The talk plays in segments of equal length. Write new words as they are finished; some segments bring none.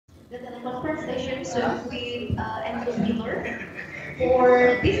the teleconference station soon with Andrew Miller.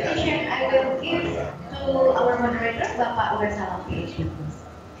 For this station, I will give to our moderator, Bapak Ursalam PhD.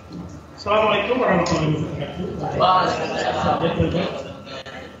 Assalamualaikum warahmatullahi wabarakatuh.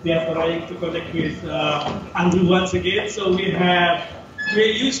 We are trying to connect with Andrew once again. So we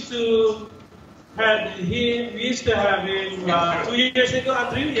used to have him. We used to have him 2 years ago.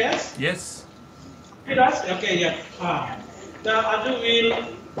 Andrew, yes? Yes. With us? Okay, yeah. Now Andrew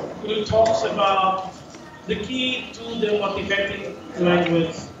will talk about the key to the motivating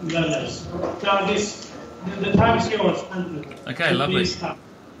language learners. Now the time is yours, Andrew. Okay, lovely.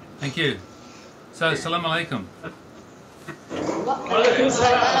 Thank you. So, Assalamu alaikum.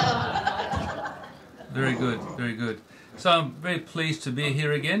 Very good, very good. So I'm very pleased to be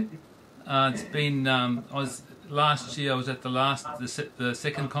here again. It's been, last year I was at the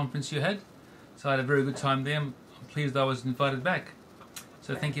second conference you had. So I had a very good time there. I'm pleased I was invited back.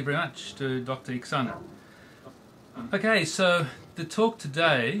 So thank you very much to Dr. Iksan. Okay, so the talk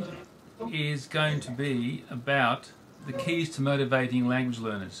today is going to be about the keys to motivating language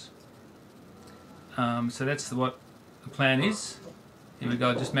learners. So that's what the plan is. Here we go,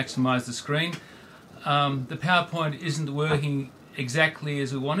 I'll just maximize the screen. The PowerPoint isn't working exactly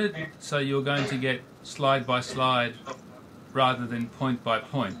as we wanted, so you're going to get slide by slide rather than point by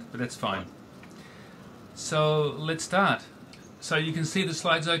point, but that's fine. So let's start. So you can see the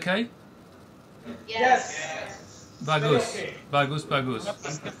slides okay? Yes. Bagus, bagus, bagus.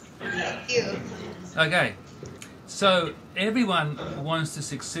 Thank you. Okay, so everyone wants to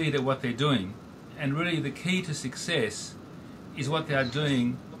succeed at what they're doing, and really the key to success is what they are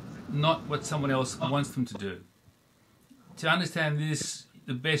doing, not what someone else wants them to do. To understand this,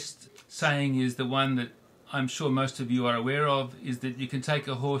 the best saying is the one that I'm sure most of you are aware of, is that you can take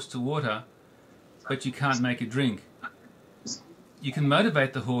a horse to water, but you can't make it drink. You can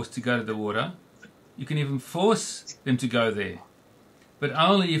motivate the horse to go to the water, you can even force them to go there, but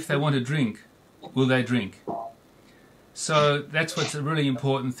only if they want to drink will they drink. So that's what's a really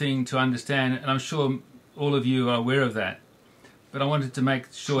important thing to understand, and I'm sure all of you are aware of that. But I wanted to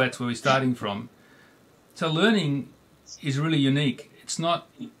make sure that's where we're starting from. So learning is really unique. It's not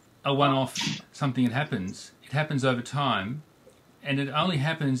a one-off something that happens. It happens over time, and it only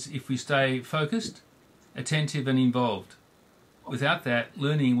happens if we stay focused, attentive and involved. Without that,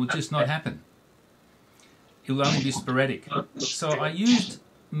 learning will just not happen. It will only be sporadic. So I used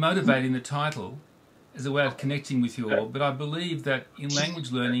motivating the title as a way of connecting with you all, but I believe that in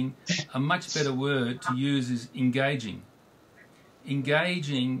language learning, a much better word to use is engaging.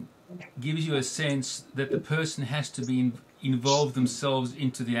 Engaging gives you a sense that the person has to be involve themselves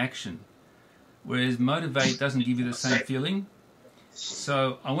into the action, whereas motivate doesn't give you the same feeling.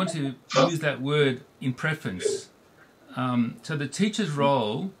 So I want to use that word in preference. So the teacher's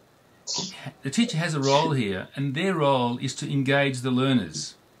role, the teacher has a role here, and their role is to engage the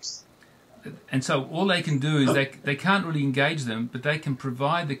learners. And so all they can do is they can't really engage them, but they can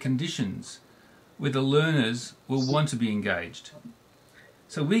provide the conditions where the learners will want to be engaged.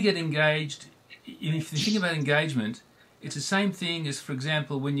 So we get engaged. If you think about engagement, it's the same thing as, for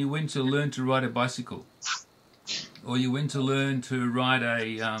example, when you went to learn to ride a bicycle, or you went to learn to ride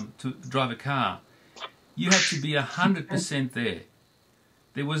to drive a car. You had to be 100% there.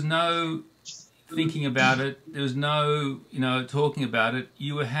 There was no thinking about it. There was no, talking about it.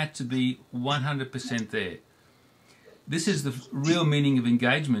 You had to be 100% there. This is the real meaning of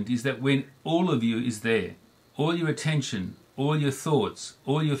engagement, is that when all of you is there, all your attention, all your thoughts,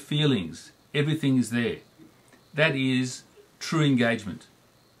 all your feelings, everything is there. That is true engagement.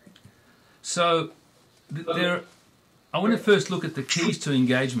 So I want to first look at the keys to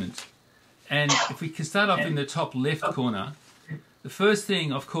engagement. And if we can start off in the top left corner, the first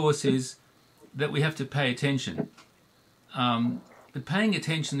thing, of course, is that we have to pay attention. But paying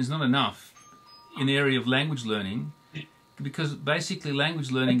attention is not enough in the area of language learning, because basically language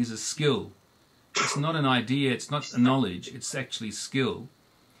learning is a skill. It's not an idea, it's not a knowledge, it's actually skill.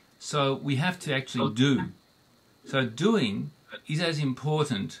 So we have to actually do. So doing is as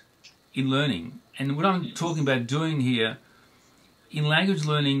important in learning. And what I'm talking about doing here, in language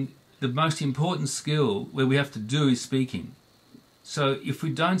learning, the most important skill where we have to do is speaking. So if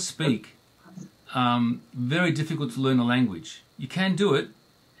we don't speak, very difficult to learn a language. You can do it,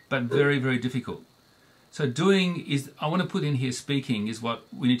 but very, very difficult. So doing is, I want to put in here speaking is what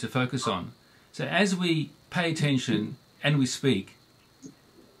we need to focus on. So as we pay attention and we speak,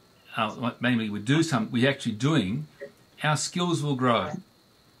 mainly we're actually doing, our skills will grow.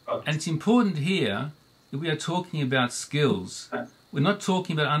 And it's important here that we are talking about skills. We're not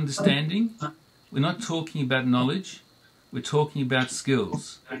talking about understanding, we're not talking about knowledge, we're talking about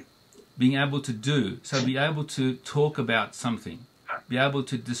skills. being able to do. So be able to talk about something, be able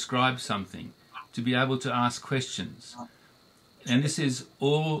to describe something, to be able to ask questions. And this is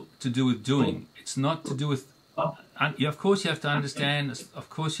all to do with doing. It's not to do with, of course you have to understand, of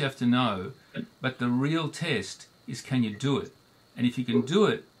course you have to know, but the real test is, can you do it? And if you can do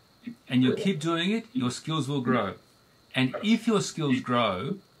it, and you keep doing it, your skills will grow. And if your skills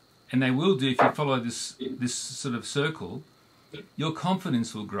grow, and they will do if you follow this sort of circle, your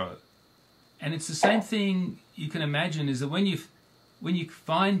confidence will grow. And it's the same thing you can imagine, is that when you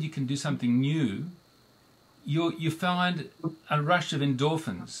find you can do something new, you find a rush of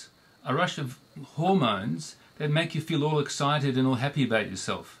endorphins, a rush of hormones that make you feel all excited and all happy about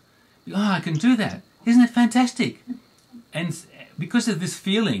yourself. Oh, I can do that. Isn't it fantastic? And because of this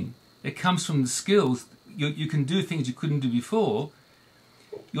feeling that comes from the skills, you can do things you couldn't do before,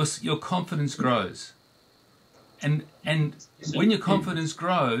 your confidence grows. And when your confidence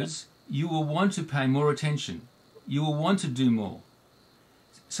grows, you will want to pay more attention. You will want to do more.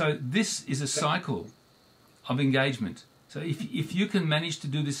 So this is a cycle of engagement. So if you can manage to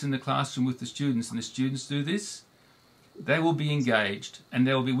do this in the classroom with the students, and the students do this, they will be engaged and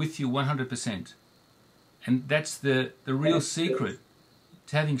they will be with you 100%. And that's the real secret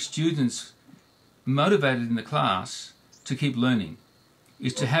to having students motivated in the class to keep learning,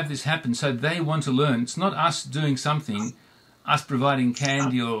 is to have this happen so they want to learn. It's not us doing something, us providing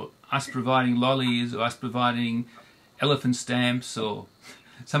candy or us providing lollies or us providing elephant stamps or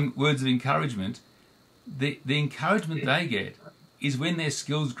some words of encouragement. The encouragement they get is when their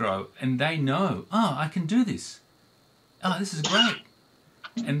skills grow and they know, oh, I can do this. Oh, this is great.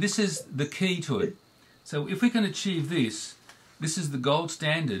 And this is the key to it. So if we can achieve this, this is the gold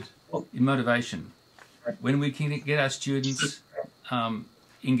standard in motivation, when we can get our students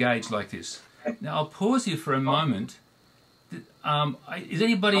engaged like this. Now I'll pause here for a moment. Does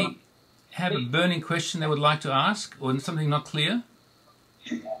anybody have a burning question they would like to ask, or something not clear?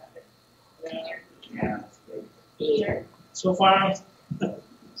 So far,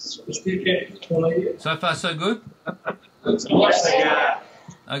 we still get follow you. So far so good?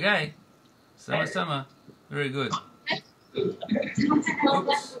 Okay. Sama. Very good.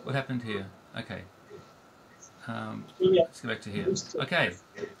 Oops, what happened here? Okay. Let's go back to here. Okay.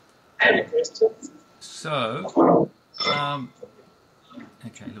 So,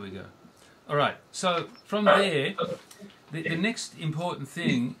 okay, here we go. All right. So from there, the next important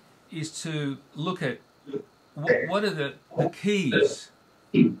thing is to look at what are the keys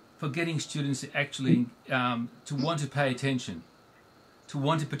for getting students actually to want to pay attention, to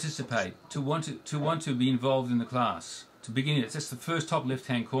want to participate, to want to be involved in the class. To begin with, that's the first top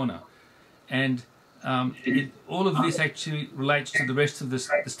left-hand corner, and all of this actually relates to the rest of the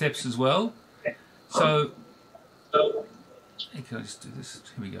steps as well. So, can I just do this?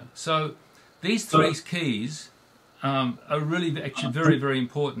 Here we go. So, these three keys are really actually very, very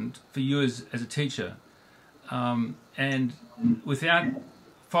important for you as a teacher, and without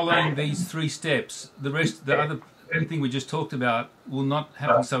following these three steps, the other thing we just talked about will not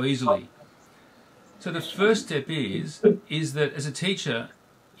happen so easily. So the first step is that as a teacher,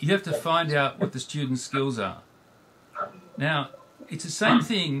 you have to find out what the students' skills are. Now, it's the same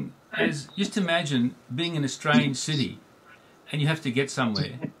thing as, just imagine being in a strange city and you have to get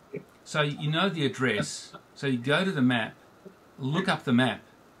somewhere. So you know the address, so you go to the map, look up the map,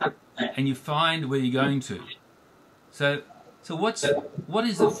 and you find where you're going to. So what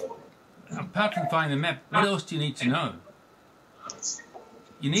is the, apart from finding the map, what else do you need to know?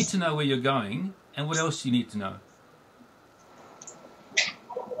 You need to know where you're going, and what else do you need to know?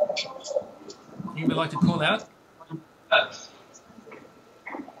 Anybody like to call out?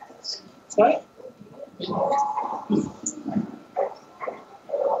 Sorry?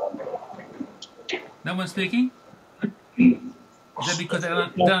 No one speaking? Is that because they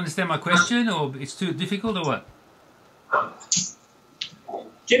don't understand my question, or it's too difficult, or what?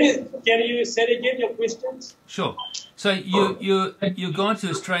 Can you say again your questions? Sure. So you're going to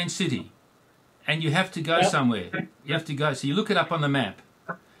a strange city, and you have to go somewhere. You have to go. So you look it up on the map.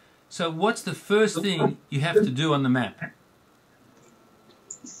 So what's the first thing you have to do on the map?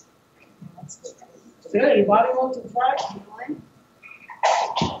 Anybody want to try?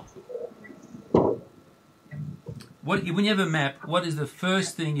 When you have a map, what is the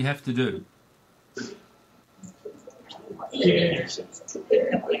first thing you have to do? Find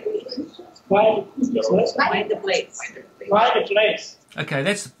the place. Find the place. Okay,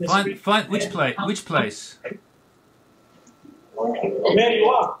 that's find which place? Which place? Where you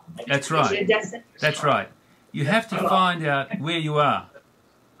are. That's right. That's right. You have to find out where you are.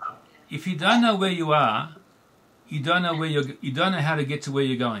 If you don't know where you are, you don't know how to get to where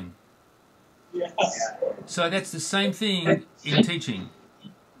you're going. Yes. So that's the same thing in teaching.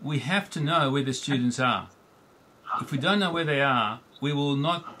 We have to know where the students are. If we don't know where they are, we will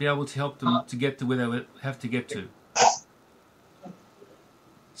not be able to help them to get to where they have to get to.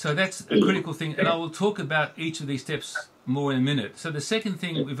 So that's a critical thing, and I will talk about each of these steps more in a minute. So the second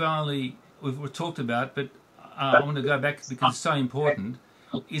thing we've talked about, but I want to go back because it's so important,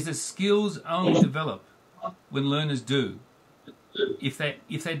 is that skills only develop when learners do. If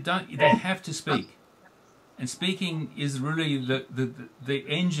they don't, they have to speak, and speaking is really the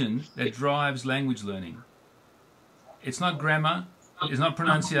engine that drives language learning. It's not grammar, it's not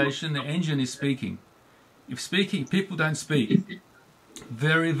pronunciation. The engine is speaking. If people don't speak,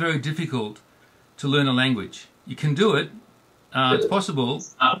 very, very difficult to learn a language. You can do it, it's possible,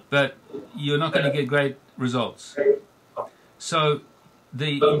 but you're not going to get great results. So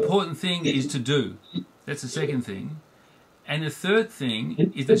the important thing is to do. That's the second thing. And the third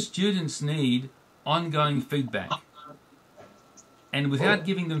thing is that students need ongoing feedback. And without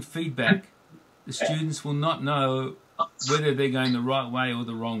giving them feedback, the students will not know whether they're going the right way or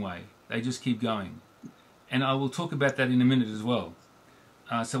the wrong way. They just keep going. And I will talk about that in a minute as well.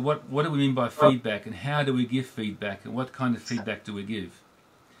 So what do we mean by feedback, and how do we give feedback, and what kind of feedback do we give?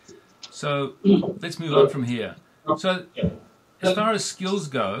 So let's move on from here. So as far as skills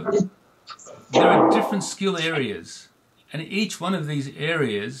go, there are different skill areas, and each one of these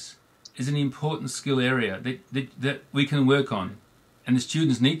areas is an important skill area that we can work on, and the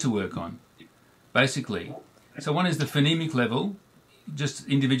students need to work on, basically. So one is the phonemic level, just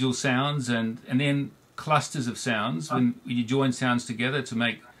individual sounds, and then clusters of sounds. When you join sounds together to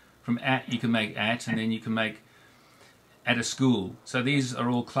make, from at, you can make at, and then you can make at a school. So these are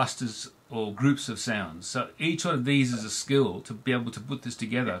all clusters or groups of sounds. So each one of these is a skill to be able to put this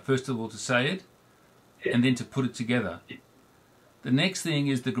together. First of all, to say it, and then to put it together. The next thing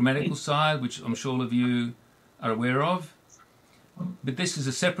is the grammatical side, which I'm sure all of you are aware of. But this is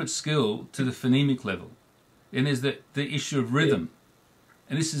a separate skill to the phonemic level. Then there's the issue of rhythm.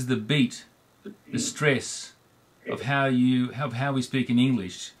 And this is the beat, the stress of how we speak in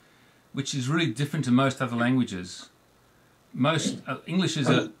English, which is really different to most other languages. Most English is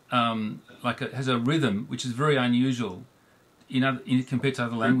has a rhythm which is very unusual compared to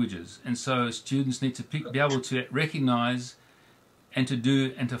other languages, and so students need to be able to recognise and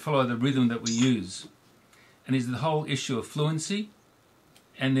to follow the rhythm that we use. And there's the whole issue of fluency,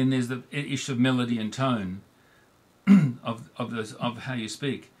 and then there's the issue of melody and tone of how you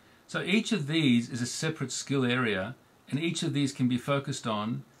speak. So each of these is a separate skill area, and each of these can be focused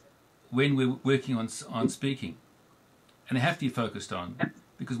on when we're working on speaking. And they have to be focused on,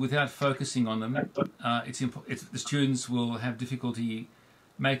 because without focusing on them, the students will have difficulty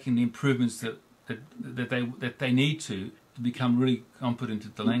making the improvements that they need to become really competent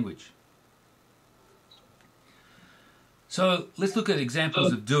at the language. So let's look at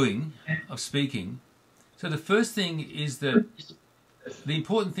examples of speaking. So the first thing is that the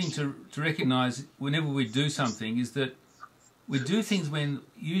important thing to recognize whenever we do something is that we do things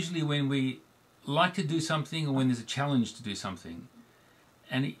usually when we like to do something or when there's a challenge to do something.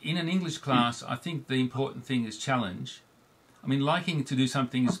 And in an English class, I think the important thing is challenge. I mean, liking to do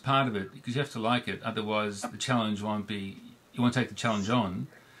something is part of it, because you have to like it, otherwise the challenge you won't take the challenge on.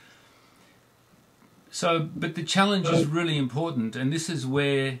 So, but the challenge is really important, and this is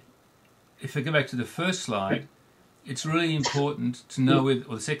where, if I go back to the first slide, it's really important to know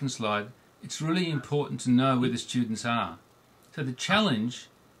or the second slide, it's really important to know where the students are. So the challenge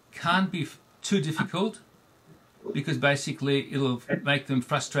can't be too difficult, because basically it'll make them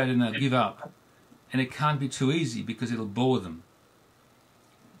frustrated and they'll give up. And it can't be too easy, because it'll bore them.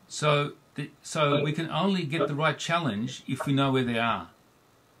 So we can only get the right challenge if we know where they are.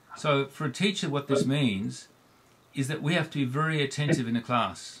 So for a teacher, what this means is that we have to be very attentive in a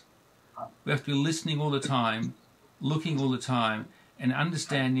class. We have to be listening all the time, looking all the time, and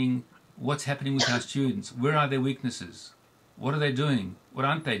understanding what's happening with our students. Where are their weaknesses? What are they doing? What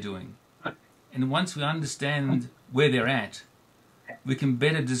aren't they doing? And once we understand where they're at, we can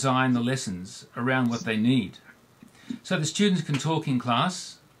better design the lessons around what they need. So the students can talk in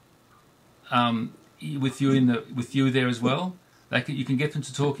class with you there as well. You can get them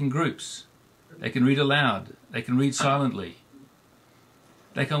to talk in groups. They can read aloud. They can read silently.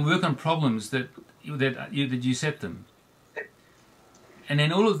 They can work on problems that you set them. And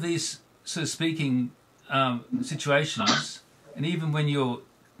then all of these sort of speaking situations, and even when you're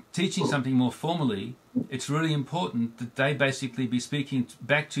teaching something more formally, it's really important that they basically be speaking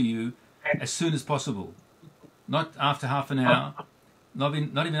back to you as soon as possible. Not after half an hour, not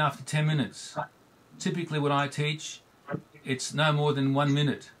even after 10 minutes. Typically when I teach, it's no more than 1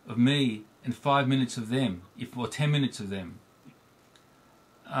 minute of me and 5 minutes of them, or 10 minutes of them.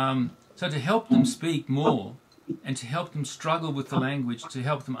 So to help them speak more and to help them struggle with the language, to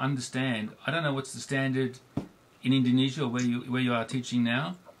help them understand. I don't know what's the standard in Indonesia or where you are teaching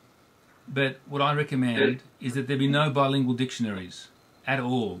now, but what I recommend is that there be no bilingual dictionaries at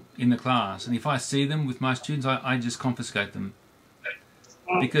all in the class. And if I see them with my students, I just confiscate them,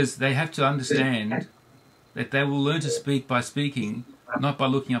 because they have to understand that they will learn to speak by speaking, not by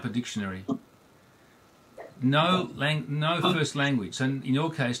looking up a dictionary. No first language. So in your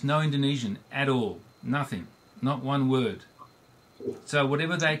case, no Indonesian at all. Nothing. Not one word. So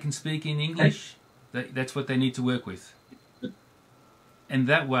whatever they can speak in English, that's what they need to work with. And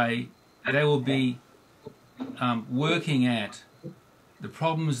that way, they will be working at the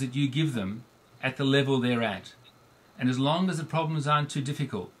problems that you give them at the level they're at. And as long as the problems aren't too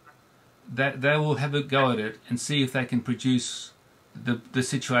difficult, they will have a go at it and see if they can produce the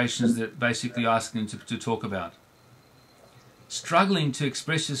situations that basically ask them to talk about. Struggling to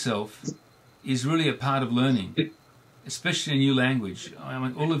express yourself is really a part of learning, especially a new language. I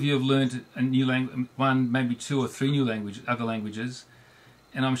mean, all of you have learned a new language, one, maybe two or three other languages,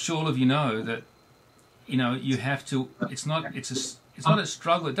 and I'm sure all of you know that, you know, you have to. It's not a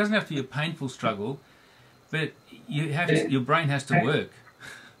struggle. It doesn't have to be a painful struggle, but your brain has to work.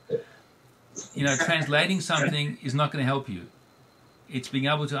 You know, translating something is not going to help you. It's being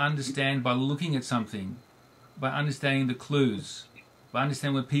able to understand by looking at something, by understanding the clues, by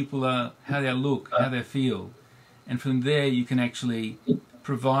understanding what people are, how they look, how they feel. And from there you can actually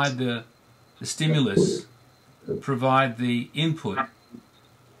provide the stimulus, provide the input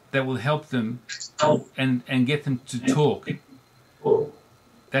that will help them and get them to talk.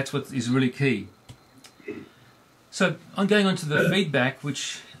 That's what is really key. So I'm going on to the feedback,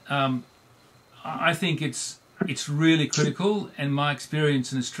 which I think it's really critical, and my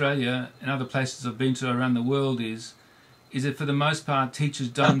experience in Australia and other places I've been to around the world is that for the most part teachers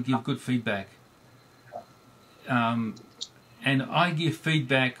don't give good feedback. And I give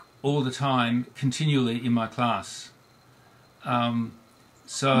feedback all the time, continually in my class.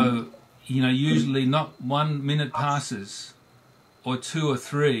 So, you know, usually not 1 minute passes, or 2 or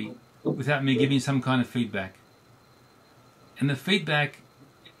 3, without me giving some kind of feedback. And the feedback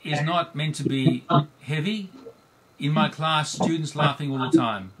is not meant to be heavy. In my class, students laughing all the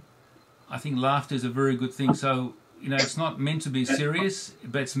time. I think laughter is a very good thing. So, you know, it's not meant to be serious,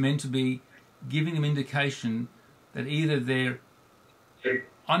 but it's meant to be giving them indication that either they're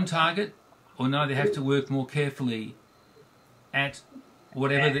on target or no, they have to work more carefully at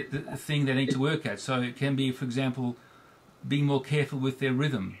whatever the thing they need to work at. So it can be, for example, being more careful with their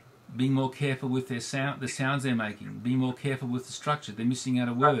rhythm, being more careful with their the sounds they're making, being more careful with the structure, they're missing out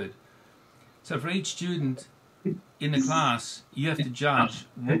a word. So for each student in the class, you have to judge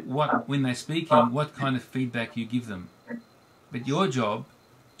when they're speaking, what kind of feedback you give them. But your job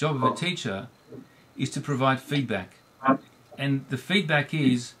of a teacher, is to provide feedback. And the feedback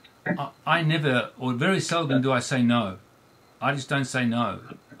is, I never, or very seldom do I say no. I just don't say no.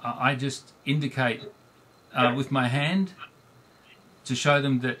 I just indicate with my hand to show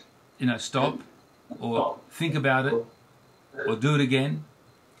them that, you know, stop, or think about it, or do it again.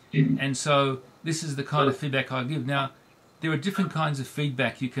 And so this is the kind of feedback I give. Now, there are different kinds of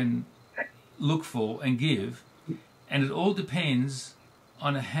feedback you can look for and give, and it all depends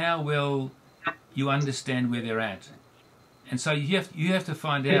on how well you understand where they're at. And so you have to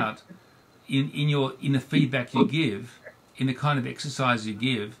find out in the feedback you give, in the kind of exercise you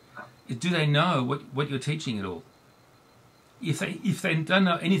give, do they know what you're teaching at all? If they don't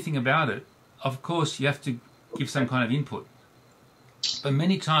know anything about it, of course you have to give some kind of input. But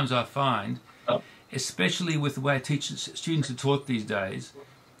many times I find, especially with the way students are taught these days,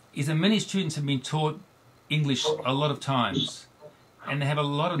 is that many students have been taught English a lot of times, and they have a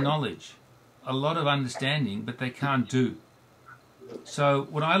lot of knowledge, a lot of understanding, but they can't do. So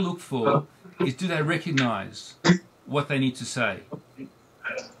what I look for is, do they recognize what they need to say?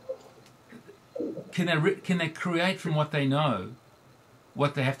 Can they create from what they know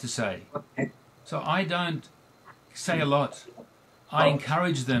what they have to say? So I don't say a lot. I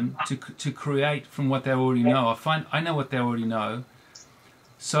encourage them to create from what they already know. I know what they already know,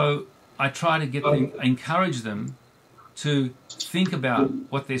 so I try to encourage them to think about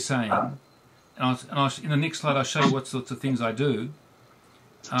what they're saying. And in the next slide, I'll show you what sorts of things I do,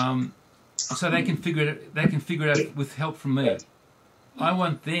 so they can figure it out with help from me. I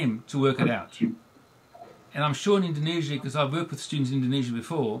want them to work it out. And I'm sure in Indonesia, because I've worked with students in Indonesia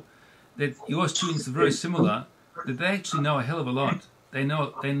before, that your students are very similar, that they actually know a hell of a lot. They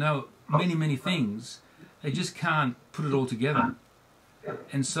know many, many things. They just can't put it all together.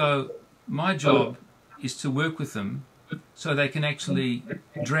 And so My job is to work with them so they can actually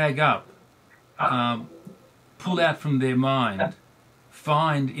drag up, pull out from their mind,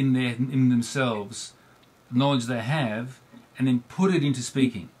 find in themselves knowledge they have, and then put it into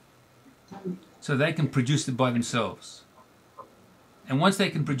speaking, so they can produce it by themselves. And once they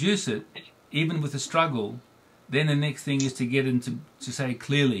can produce it, even with a struggle, then the next thing is to get into to say it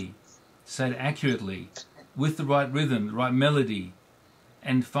clearly, say it accurately, with the right rhythm, the right melody,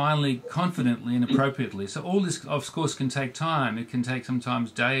 and finally confidently and appropriately. So all this, of course, can take time. It can take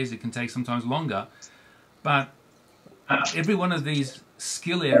sometimes days, it can take sometimes longer, but every one of these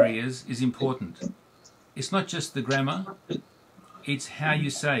skill areas is important. It's not just the grammar, it's how you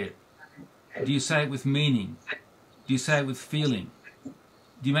say it. Do you say it with meaning? Do you say it with feeling?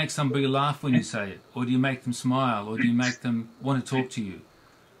 Do you make somebody laugh when you say it? Or do you make them smile? Or do you make them want to talk to you?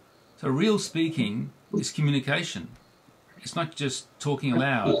 So real speaking is communication. It's not just talking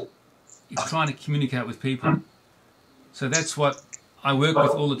aloud. It's trying to communicate with people. So that's what I work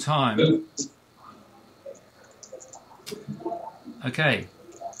with all the time. Okay.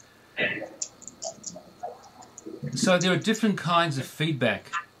 So there are different kinds of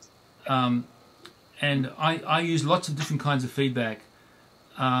feedback. And I use lots of different kinds of feedback.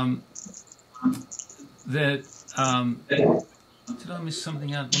 Did I miss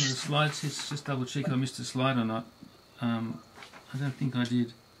something out? One of the slides? Let's just double check if I missed a slide or not. I don't think I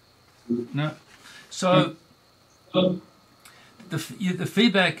did. No. So the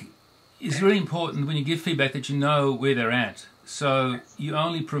feedback is really important when you give feedback, that you know where they're at. So you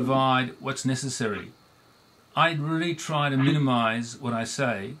only provide what's necessary. I really try to minimize what I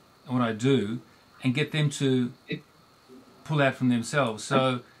say and what I do and get them to pull out from themselves.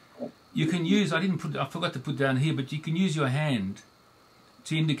 So you can use, I forgot to put down here, but you can use your hand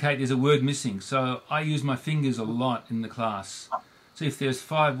to indicate there's a word missing. So I use my fingers a lot in the class. So if there's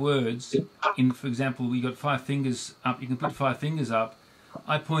 5 words, for example, we got 5 fingers up, you can put 5 fingers up.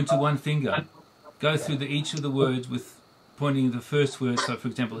 I point to one finger, go through each of the words with pointing to the first word. So for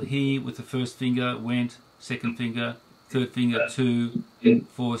example, he with the first finger, went, second finger, third finger, to,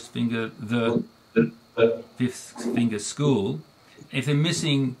 fourth finger, the, fifth finger, school. If they're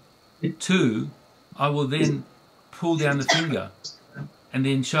missing 2, I will then pull down the finger and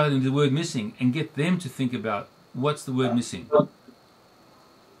then show them the word missing and get them to think about what's the word missing.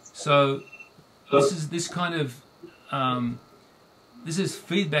 So this is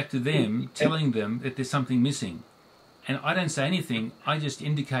feedback to them, telling them that there's something missing. And I don't say anything, I just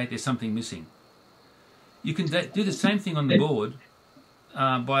indicate there's something missing. You can do the same thing on the board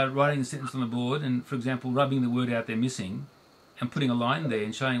by writing the sentence on the board and, for example, rubbing the word out they're missing and putting a line there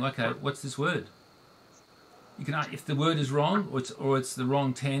and showing, okay, what's this word? You can, if the word is wrong, or it's the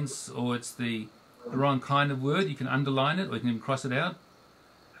wrong tense, or it's the wrong kind of word, you can underline it, or you can even cross it out.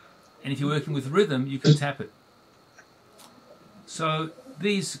 And if you're working with rhythm, you can tap it. So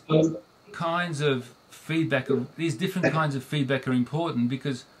these kinds of feedback, these different kinds of feedback are important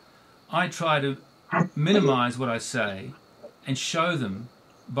because I try to minimize what I say and show them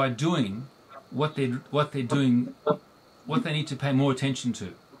by doing what they're doing, what they need to pay more attention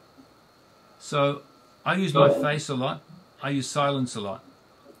to. So I use my face a lot. I use silence a lot.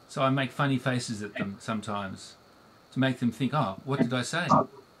 So I make funny faces at them sometimes to make them think, oh, what did I say?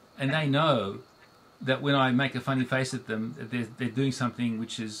 And they know that when I make a funny face at them, they're doing something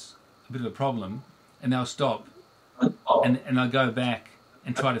which is a bit of a problem, and they'll stop and I'll go back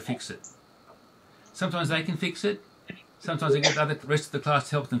and try to fix it. Sometimes they can fix it. Sometimes I get the rest of the class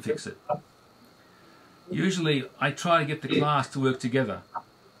to help them fix it. Usually I try to get the class to work together.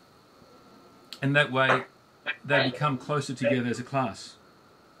 And that way they become closer together as a class.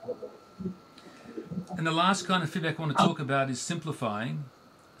 And the last kind of feedback I want to talk about is simplifying.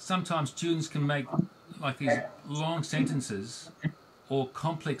 Sometimes students can make like these long sentences or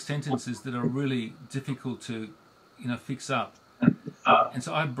complex sentences that are really difficult to, fix up. And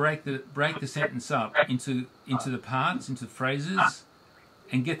so I break the sentence up into the parts, into phrases,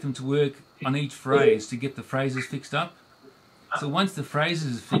 and get them to work on each phrase to get the phrases fixed up. So once the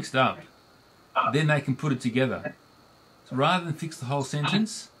phrases are fixed up, then they can put it together. So rather than fix the whole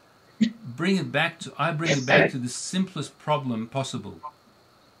sentence, I bring it back to the simplest problem possible.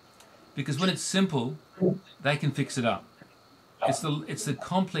 Because when it's simple, they can fix it up. It's the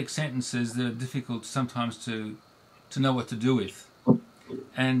complex sentences that are difficult sometimes to know what to do with.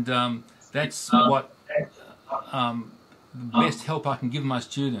 And that's what the best help I can give my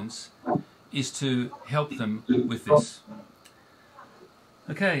students is to help them with this.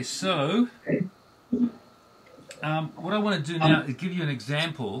 Okay, so what I want to do now is give you an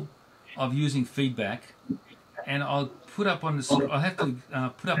example of using feedback and I'll put up on the I'll have to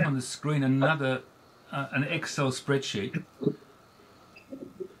put up on the screen another an Excel spreadsheet.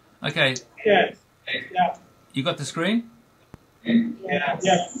 Okay. Yes. Yeah. You got the screen? Yeah.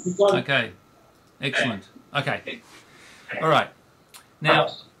 Yes. We got it. Okay. Excellent. Okay. All right. Now,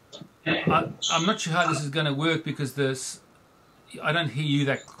 I'm not sure how this is going to work because I don't hear you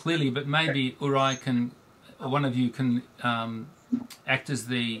that clearly, but maybe Uri can, or one of you can act as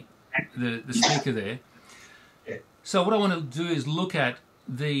the speaker there. So what I want to do is look at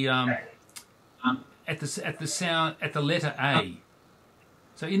the sound at the letter A.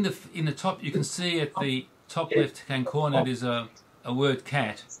 So in the top, you can see at the top left-hand corner there's a word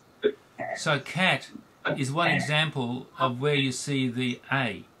cat. So cat is one example of where you see the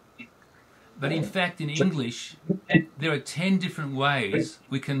A. But in fact, in English, there are 10 different ways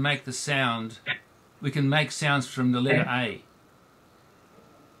we can make the sound. We can make sounds from the letter A.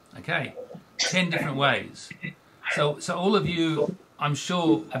 Okay, 10 different ways. So all of you, I'm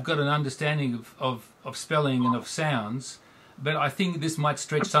sure, have got an understanding of spelling and of sounds, but I think this might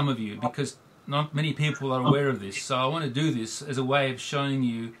stretch some of you because not many people are aware of this. So I want to do this as a way of showing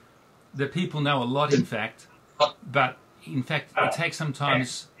you that people know a lot, in fact, but in fact it takes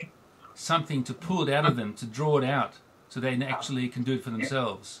sometimes something to pull it out of them, to draw it out, so they actually can do it for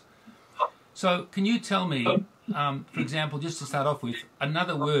themselves. So can you tell me, for example, just to start off with,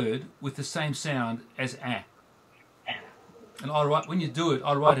 another word with the same sound as a? And I'll write, when you do it,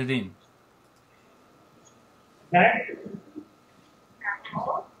 I'll write it in. Bag.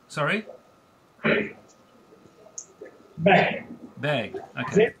 Sorry? Bag. Bag.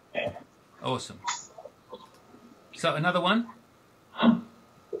 Okay. Awesome. So another one?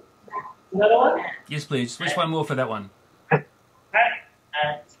 Another one? Yes, please. Which one more for that one? Cat.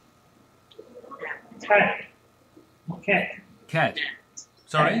 Cat. Cat. Cat.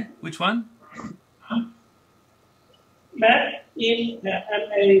 Sorry? Which one? Mat in the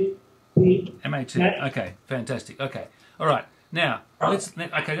M-A-T. M-A-T. Okay. Fantastic. Okay. All right. Now,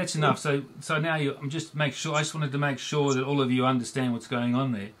 okay, that's enough. So now I just wanted to make sure that all of you understand what's going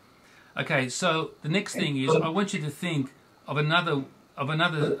on there. Okay, so the next thing is I want you to think of another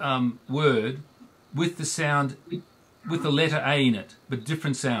word with the sound, with the letter A in it, but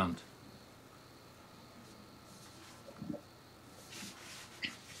different sound.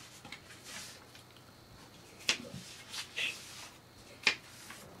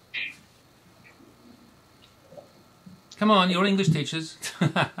 Come on, you're English teachers.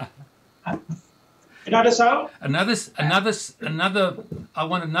 Another sound? I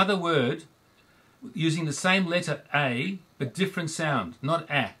want another word using the same letter A, but different sound, not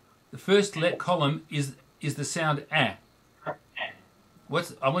a. The first column is the sound a.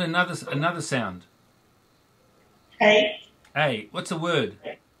 I want another sound. Cake. A. What's a word?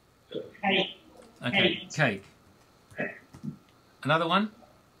 Cake. Okay, cake. Another one?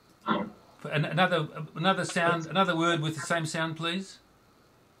 Another sound, another word with the same sound, please.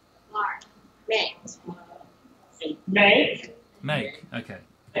 Make. Make. Okay.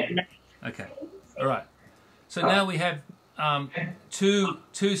 Okay. All right. So now we have two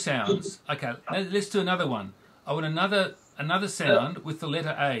sounds. Okay. Let's do another one. I want another sound with the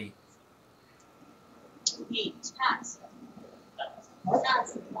letter A.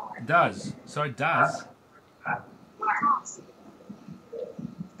 Does. Sorry, does.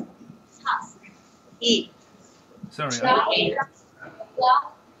 Sorry.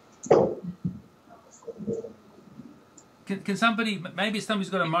 Can somebody, maybe somebody's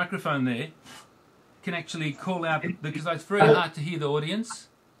got a microphone there, can actually call out, because it's very hard to hear the audience.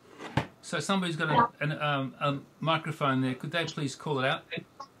 So somebody's got a microphone there. Could they please call it out?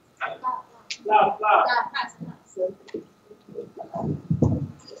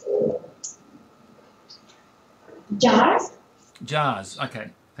 Jars. Jars. Okay,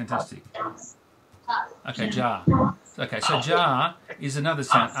 fantastic. Okay, jar. Okay, so jar is another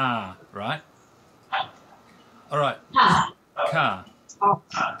sound. Ah, right? All right. Car.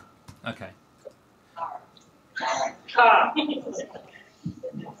 Okay. Car.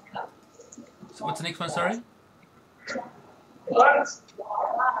 So what's the next one, sorry? Bar.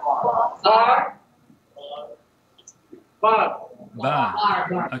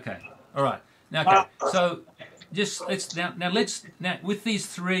 Bar. Okay. All right. Now, okay. So let's with these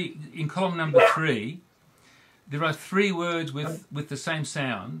three in column number 3, there are 3 words with the same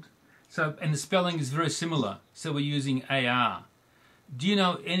sound. So, and the spelling is very similar. So we're using AR. Do you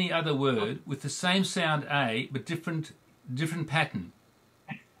know any other word with the same sound A but different pattern?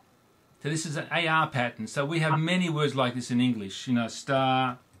 So this is an AR pattern. So we have many words like this in English. You know,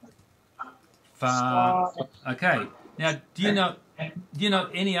 star, far. Okay. Now, do you know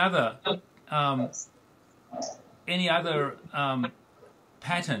any other any other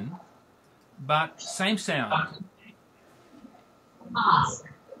pattern, but same sound. Ask.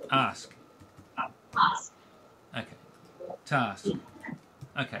 Ask. Ask. Okay. Task.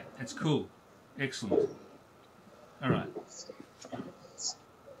 Okay, that's cool. Excellent. All right.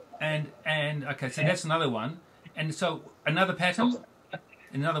 And okay, so that's another one. And so another pattern,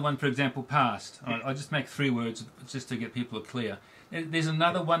 another one, for example, past. All right, I'll just make 3 words just to get people clear. There's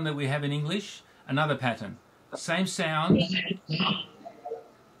another one that we have in English, another pattern. Same sound.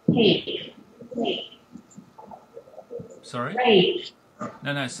 Hey. Sorry? Hey.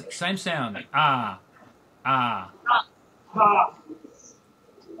 No, same sound. Ah. Ah.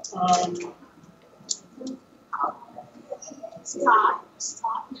 Start.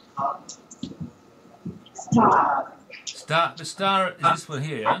 Start. The star is this one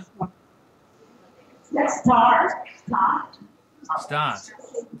here, yeah? Let's start. Start.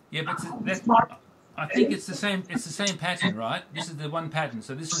 Yeah, but that's, I think it's the same. It's the same pattern, right? This is the one pattern.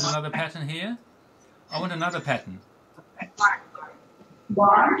 So this is another pattern here. I want another pattern.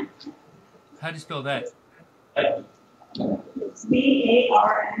 Barn. How do you spell that?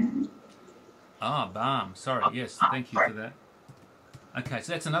 B-A-R-N. Ah, balm. Sorry. Yes, thank you for that. Okay,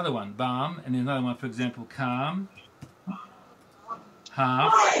 so that's another one. Balm, and then another one, for example, calm.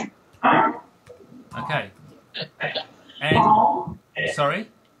 Half. Okay. And sorry.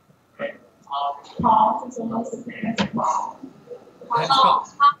 Palm is almost the same as palm. How do you spell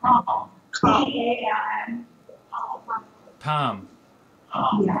P-A-L-M. palm?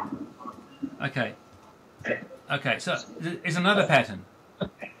 Yeah. Okay. Okay, so there's another pattern.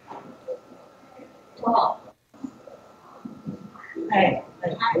 Well. Hey.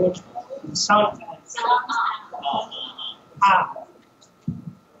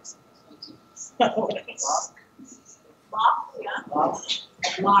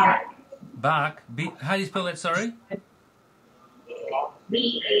 Mark. Bark. How do you spell that, sorry?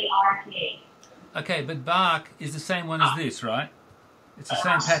 B-A-R-K. Okay, but bark is the same one as this, right? It's the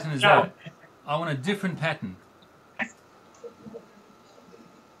same pattern as that. I want a different pattern.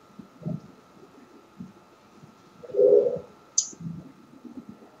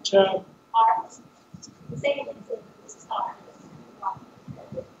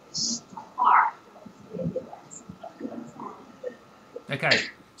 Okay,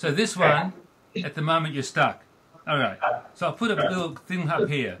 so this one, at the moment you're stuck. All right, so I'll put a little thing up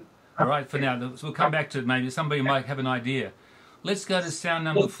here, all right, for now. So we'll come back to it maybe. Somebody might have an idea. Let's go to sound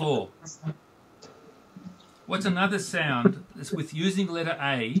number 4. What's another sound that's with using letter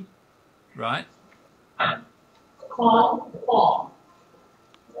A, right? Call.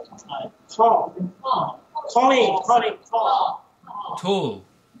 Tall.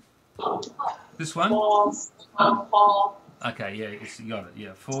 This one? Okay, yeah, you got it.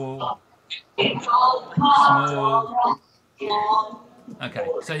 Yeah, 4. Small. Okay,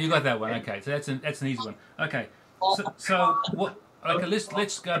 so you got that one. Okay, so that's an easy one. Okay, so what? Okay,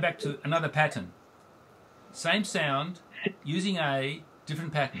 let's go back to another pattern. Same sound, using A,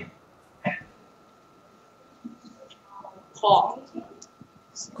 different pattern. Call.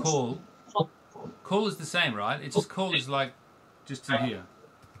 Call is the same, right? It's just call is like just in here.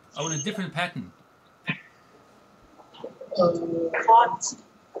 I want a different pattern. Hot.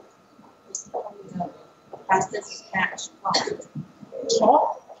 Fastest catch.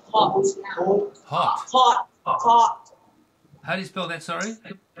 Hot. How do you spell that, sorry?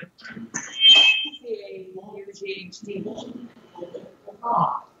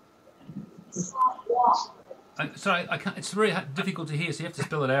 Sorry, I can't. It's very difficult to hear, so you have to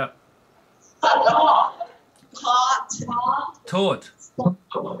spell it out. Taut.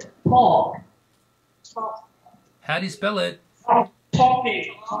 How do you spell it?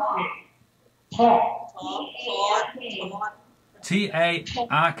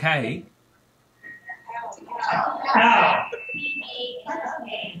 T-A-R-K.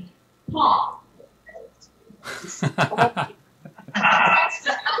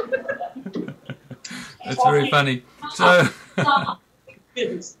 That's very funny. So,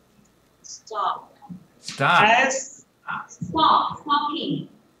 Stop. Start. Stopping.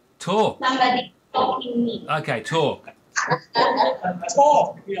 Talk. Somebody talking me. Okay, talk.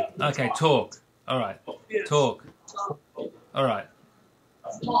 Okay, talk. All right. Talk. All right.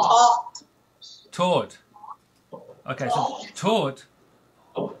 Taught. Okay, so taught.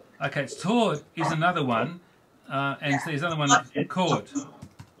 Okay, taught is another one, and so there's another one caught.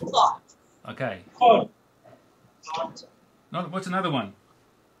 Okay. What's another one?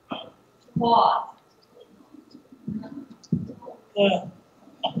 What?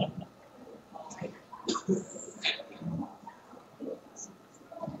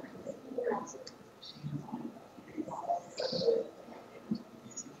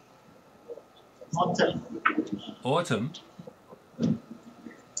 Autumn. Autumn.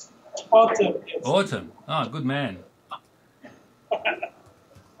 Autumn. Yes. Autumn. Oh, good man.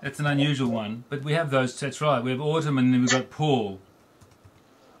 That's an unusual one, but we have those. That's right. We have autumn, and then we've got Paul.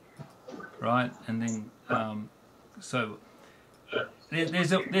 Right, and then so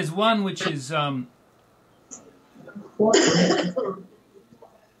there's one which is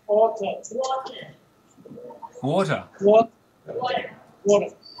Water. water. Water.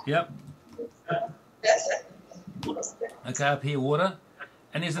 Yep. Okay, up here, water.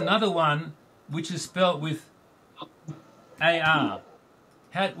 And there's another one which is spelled with AR.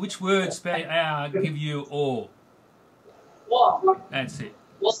 Which word spell AR give you or? That's it.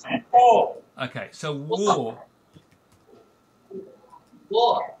 Oh. Okay, so war.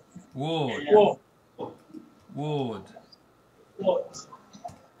 Ward. War. Ward. War.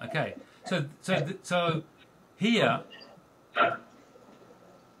 Okay, so here,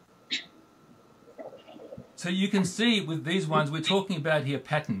 so you can see with these ones we're talking about here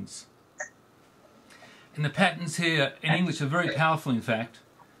patterns, and the patterns here in English are very powerful, in fact,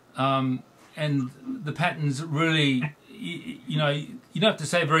 and the patterns really, you know, you don't have to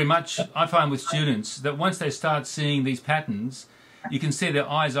say very much. I find with students that once they start seeing these patterns, you can see their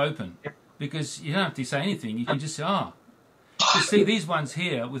eyes open, because you don't have to say anything. You can just say, oh. You see these ones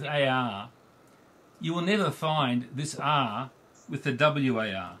here with AR, you will never find this R with the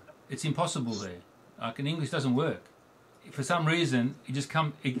WAR. It's impossible there. Like in English doesn't work. For some reason, it just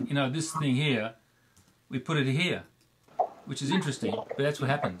you know, this thing here, we put it here, which is interesting, but that's what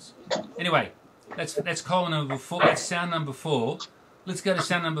happens. Anyway, that's column number 4, that's sound number 4. Let's go to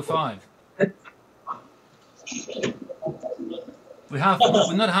sound number 5. We're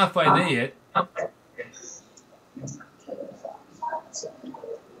not halfway there yet.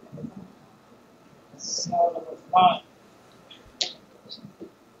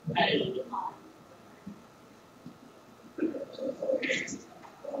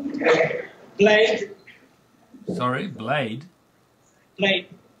 Blade. Sorry, blade. Blade.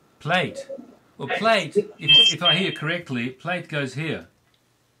 Plate. Well, plate, if I hear correctly, plate goes here.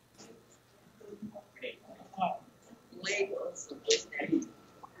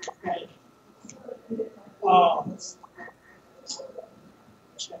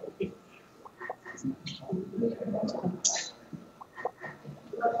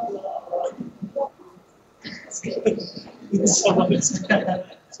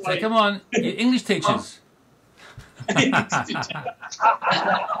 So come on, you English teachers.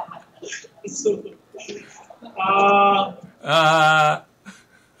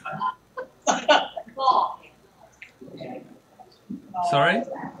 Sorry?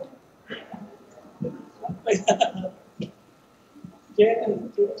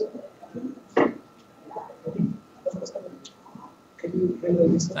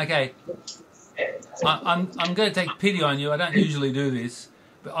 Okay. I'm going to take pity on you. I don't usually do this,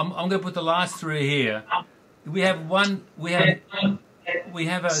 but I'm going to put the last 3 here. We have one. We have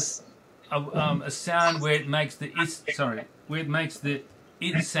a sound where it makes the where it makes the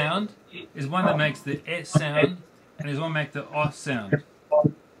it sound. There's one that makes the et sound, and there's one that makes the o sound.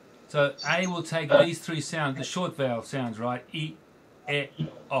 So A will take these 3 sounds, the short vowel sounds, right? E,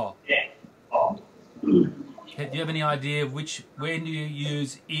 o. Do you have any idea of when do you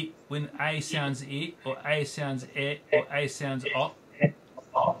use it, when A sounds it, or A sounds e, or A sounds o?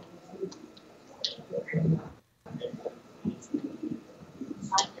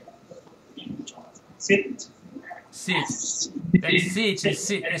 Sit. Sit. That sit is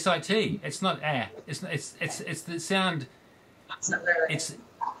sit. S-I-T. It's not a. It's the sound. It's.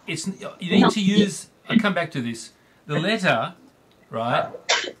 You need to use. I'll come back to this. The letter, right,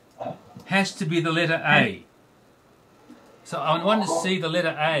 has to be the letter A. So I want to see the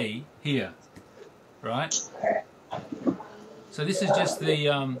letter A here, right? So this is just the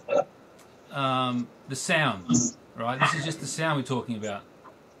sound, right? This is just the sound we're talking about.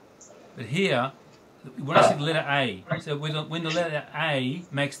 But here, we want to see the letter A. So when the letter A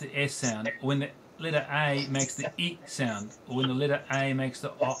makes the S sound, or when the letter A makes the E sound, or when the letter A makes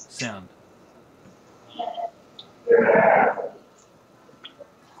the O sound.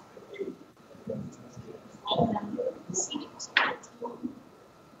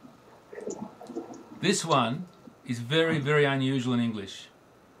 This one is very, very unusual in English.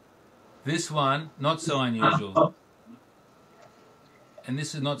 This one, not so unusual. And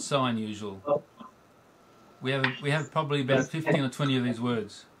this is not so unusual. We have probably about 15 or 20 of these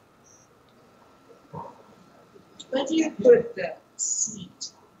words. Where do you put the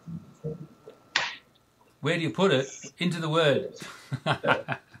seat? Where do you put it? Into the word.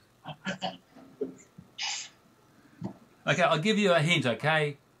 Okay, I'll give you a hint,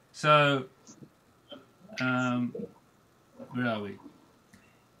 okay? So, where are we?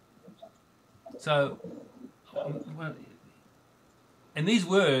 So, well, and these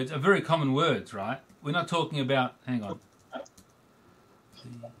words are very common words, right? We're not talking about, hang on.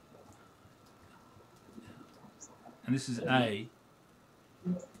 And this is A.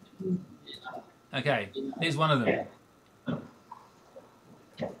 Okay, here's one of them.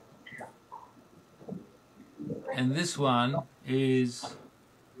 And this one is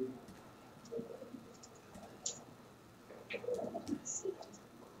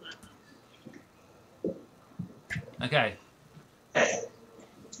okay.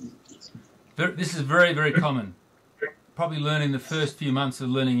 This is very, very common. Probably learning the first few months of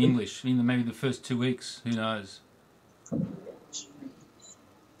learning English, even maybe the first 2 weeks, who knows.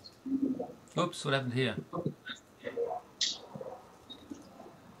 Oops, what happened here?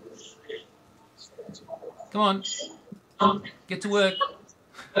 Come on, get to work.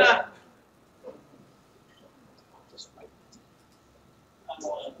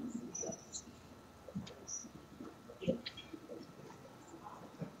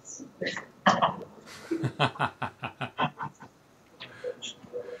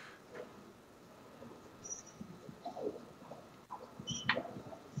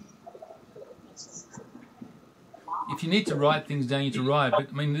 If you need to write things down, you need to write. But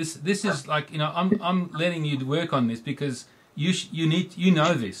I mean, this is like, you know, I'm letting you work on this because you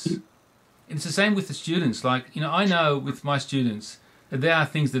know this. And it's the same with the students. Like, you know, I know with my students that there are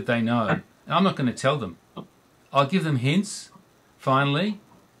things that they know, and I'm not going to tell them. I'll give them hints, finally,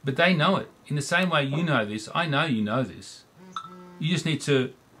 but they know it. In the same way you know this, I know you know this. You just need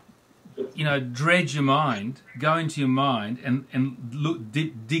to, you know, dredge your mind, go into your mind, and look,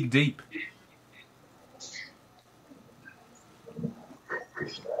 dig deep.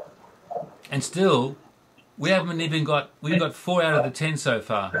 And still, we've got 4 out of the 10 so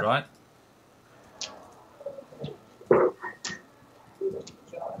far, right?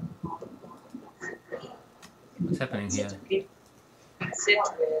 What's happening here?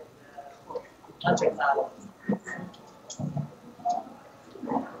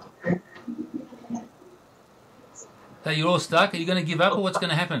 So you're all stuck? Are you going to give up, or what's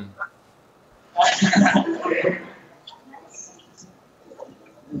going to happen?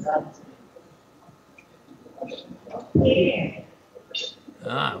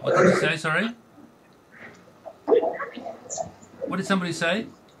 Ah, what did you say, sorry? What did somebody say?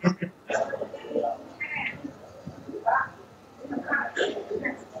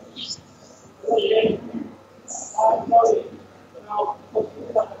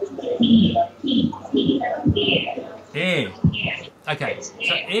 Air. Okay,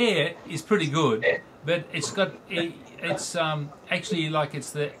 so air is pretty good, but it's actually like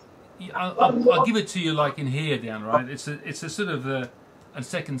it's the. I'll give it to you like in here down, right? It's a sort of a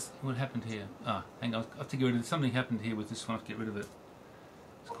second. What happened here? Ah, hang on. I have to get rid of it. Something happened here with this one. I have to get rid of it.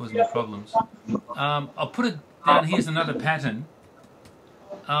 It's causing me problems. I'll put it down. Here's another pattern.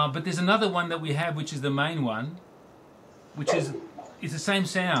 But there's another one that we have, which is the main one, which is the same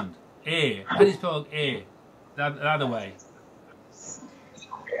sound. Air. How do you spell air? The other way.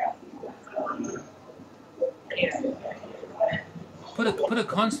 Put a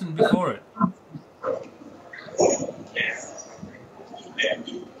consonant before it.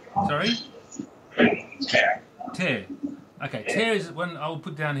 Sorry? Tear. Okay, tear is one I'll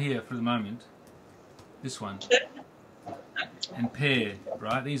put down here for the moment. This one. And pair,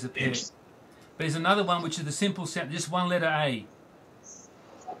 right? These are pair. But there's another one which is the simple sound, just one letter A.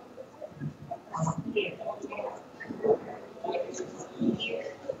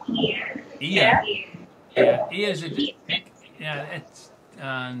 Ear. Yeah, ear is a it's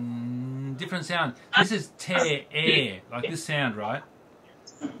different sound. This is tear, air, like this sound, right?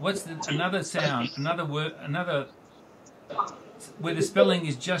 What's another sound? Another word, another where the spelling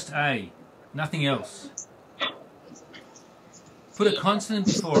is just A, nothing else. Put a consonant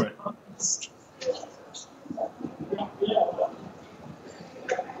before it.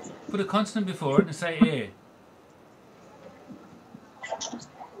 Put a consonant before it and say air.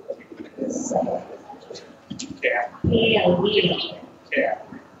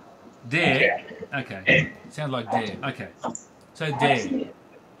 Dare. Okay. Sounds like dare. Okay. So dare.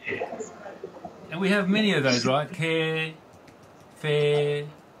 And we have many of those, right? Care, fair,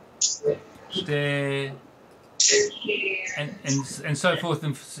 stare, and so forth.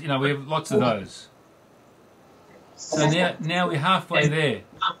 And you know, we have lots of those. So now we're halfway there.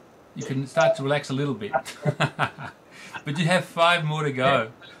 You can start to relax a little bit. But you have 5 more to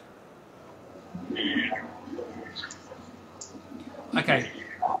go. Okay,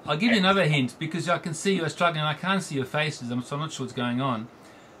 I'll give you another hint because I can see you're struggling. I can't see your faces, so I'm not sure what's going on.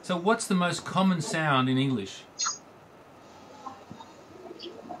 So what's the most common sound in English?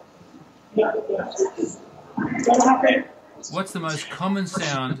 What's the most common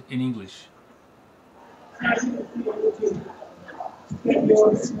sound in English?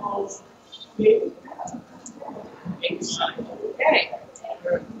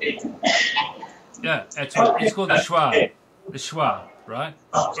 Yeah, that's right. It's called the schwa. The schwa, right?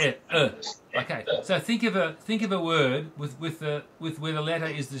 Okay. So think of a word with where the letter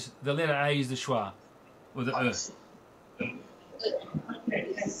is the letter A is the schwa, or the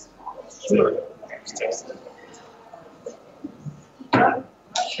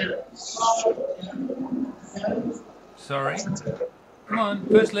Sorry. Come on,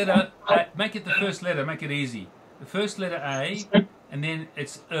 first letter. Make it the first letter. Make it easy. The first letter A, and then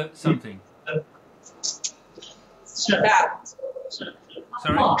it's something. About.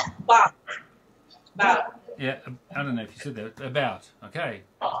 Sorry? About. Yeah, I don't know if you said that. About. Okay.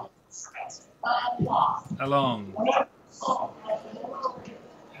 Along.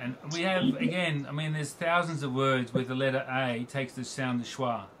 And we have, again, I mean, there's thousands of words where the letter A takes the sound the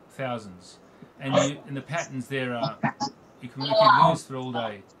schwa. Thousands. And the patterns there are, you can use for all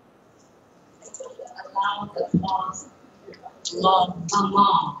day.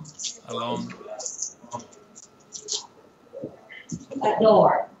 Along.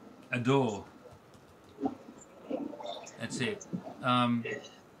 Adore. That's it.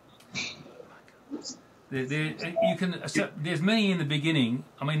 There's many in the beginning.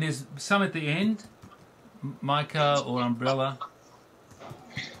 I mean, there's some at the end, mica or umbrella,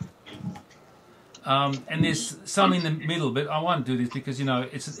 and there's some in the middle. But I won't do this because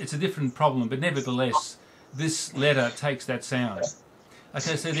it's a different problem. But nevertheless, this letter takes that sound.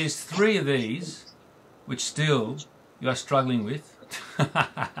 Okay, so there's 3 of these, which still you are struggling with,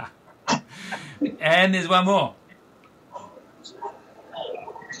 and there's one more.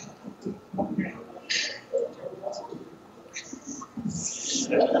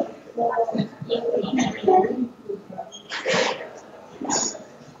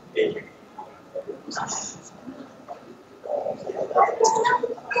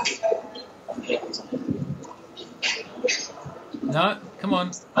 No, come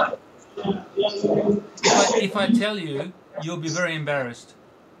on. If I tell you, you'll be very embarrassed.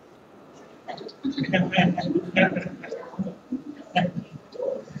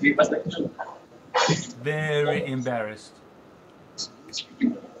 Very embarrassed.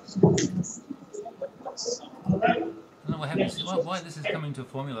 I don't know what happens. Why this is coming to a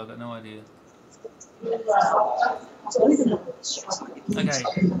formula, I've got no idea. Okay.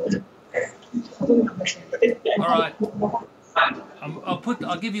 Alright.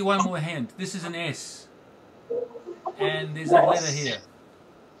 I'll give you one more hint. This is an S. And there's a letter here.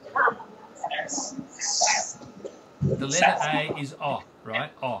 The letter A is O,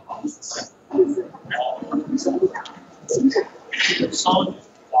 right? O.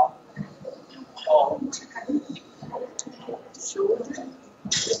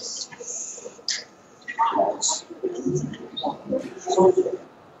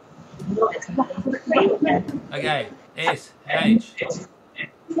 Okay, S, H.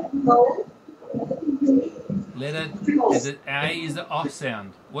 Letter, is it A is the off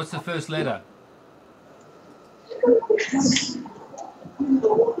sound. What's the first letter?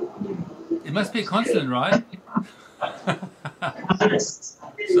 It must be a consonant, right?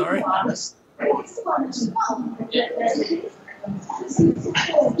 Sorry?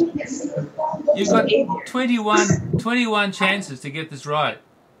 You've got 21 chances to get this right.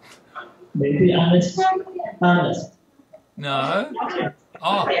 Maybe honest. No.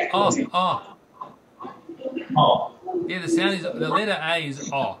 Oh. Yeah, the sound is, the letter A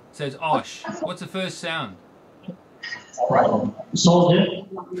is O. So it's osh. What's the first sound? Soldier.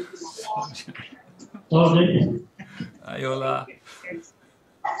 Ayola.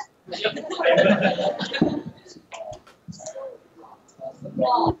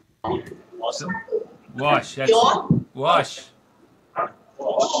 Wash. That's it. Wash.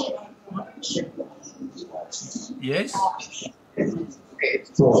 Yes?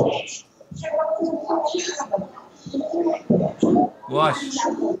 Wash.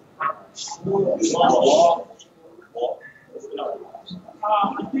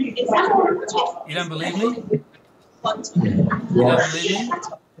 You don't believe me? You don't believe me?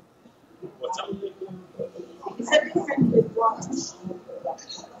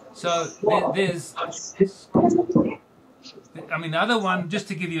 So there's, I mean, the other one, just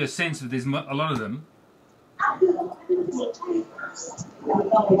to give you a sense of, there's a lot of them.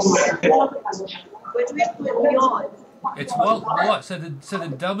 It's what? So the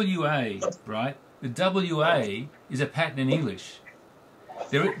WA, right? The WA is a pattern in English.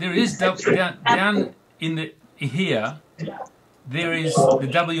 There is down in the here. There is the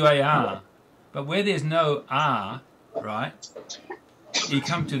WAR, but where there's no R, right? You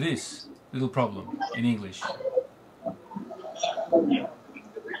come to this little problem in English,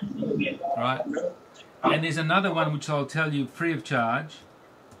 right? And there's another one which I'll tell you free of charge.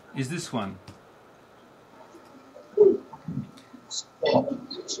 Is this one?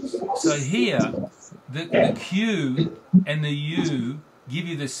 So here, the Q and the U give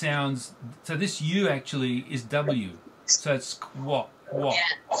you the sounds. So this U actually is W. So it's squat,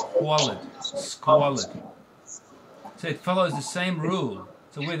 squalid, squalid. So it follows the same rule.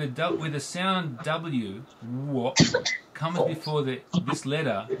 So where the sound W, wop, comes before this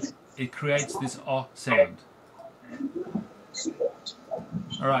letter, it creates this O sound.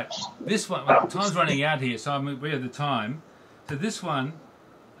 All right, this one, well, time's running out here, so we're at the time. So this one,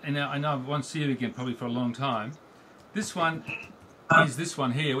 and I know I won't see it again probably for a long time. This one is this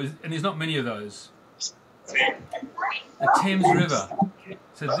one here, and there's not many of those. The Thames River.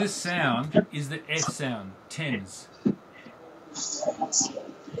 So this sound is the F sound, Thames.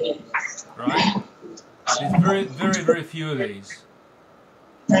 Right? There's very, very, very few of these.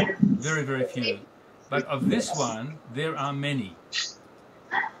 Very, very few. But of this one, there are many.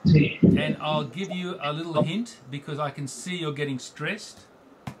 And I'll give you a little hint because I can see you're getting stressed.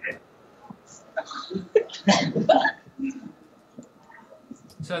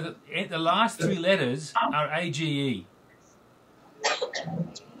 So the last three letters are AGE.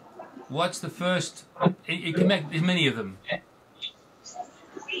 What's the first? You can make there's many of them.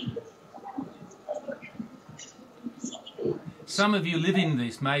 Some of you live in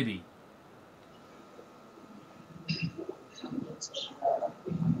this, maybe.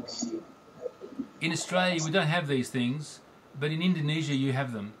 In Australia, we don't have these things, but in Indonesia, you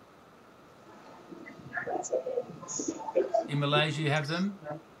have them. In Malaysia, you have them.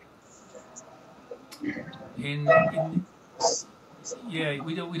 Yeah,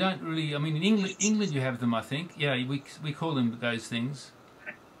 we don't really. I mean, in England, you have them. I think. Yeah, we call them those things.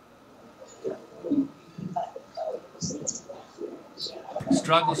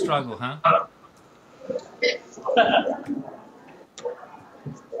 Struggle, huh?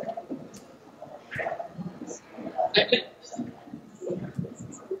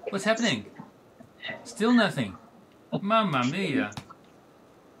 What's happening? Still nothing. Mamma mia.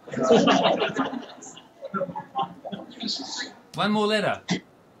 One more letter.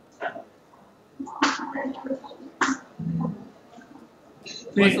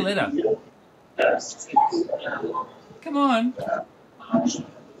 What's the letter? Come on.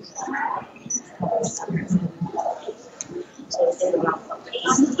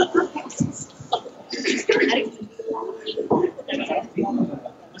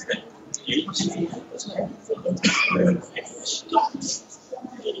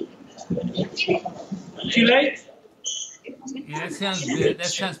 Chile? Yeah, that sounds good. That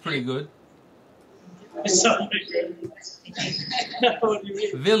sounds pretty good.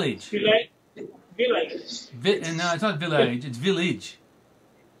 Village. Chile? Village. No, it's not village. It's village.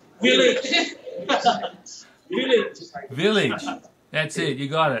 Village. Village. Village. That's it. You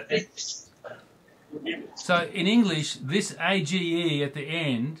got it. So in English, this AGE at the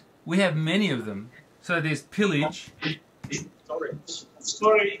end, we have many of them. So there's pillage,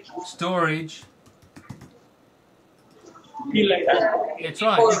 storage. That's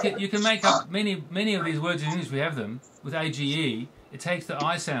right. You can make up many of these words in English. We have them with AGE. It takes the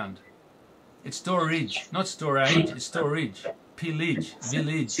I sound. It's storage, not storage. It's storage. Pillage,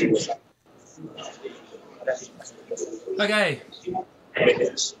 village. Okay.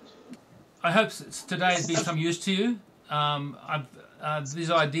 I hope today has been some use to you. These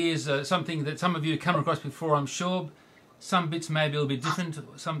ideas are something that some of you have come across before, I'm sure. Some bits maybe will be different,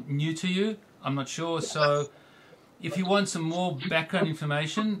 some new to you, I'm not sure. So if you want some more background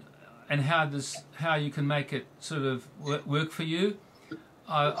information and how you can make it sort of work for you,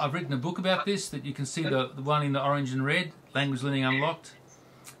 I've written a book about this that you can see, the one in the orange and red, Language Learning Unlocked.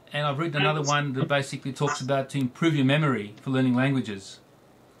 And I've written another one that basically talks about to improve your memory for learning languages.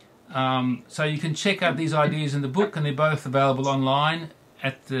 So you can check out these ideas in the book, and they're both available online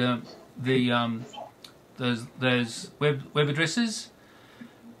at those web addresses.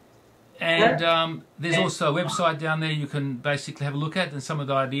 And there's also a website down there you can basically have a look at, and some of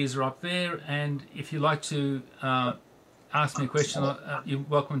the ideas are up there. And if you'd like to ask me a question, you're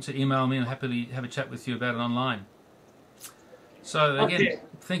welcome to email me, and I'm happy to have a chat with you about it online. So again,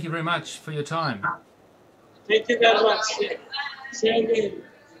 thank you very much for your time. Thank you very much. See you again.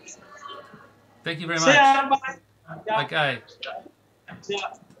 Thank you very much. Okay.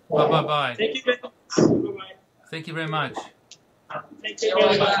 Bye. Thank you very much. Bye-bye. Thank you very much. Thank you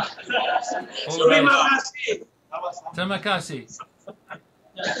very much. Terima kasih. Terima kasih.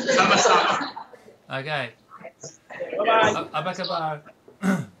 Sama-sama. Okay. Bye-bye. Apa kabar?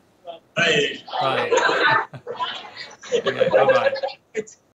 Bye. Bye. Okay, bye-bye.